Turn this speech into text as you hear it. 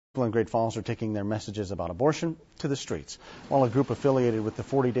People in Great Falls are taking their messages about abortion to the streets. While a group affiliated with the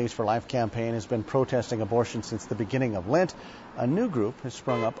 40 Days for Life campaign has been protesting abortion since the beginning of Lent, a new group has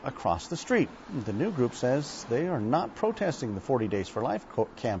sprung up across the street. The new group says they are not protesting the 40 Days for Life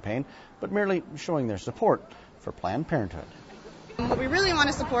campaign, but merely showing their support for Planned Parenthood. What we really want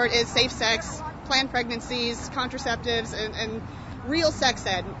to support is safe sex, planned pregnancies, contraceptives, and real sex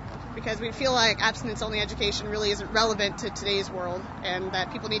ed, because we feel like abstinence-only education really isn't relevant to today's world, and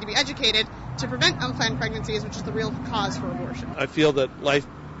that people need to be educated to prevent unplanned pregnancies, which is the real cause for abortion. I feel that life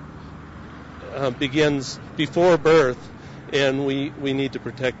begins before birth, and we need to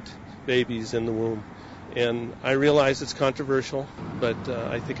protect babies in the womb. And I realize it's controversial, but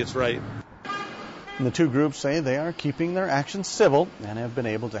I think it's right. And the two groups say they are keeping their actions civil and have been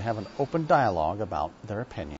able to have an open dialogue about their opinion.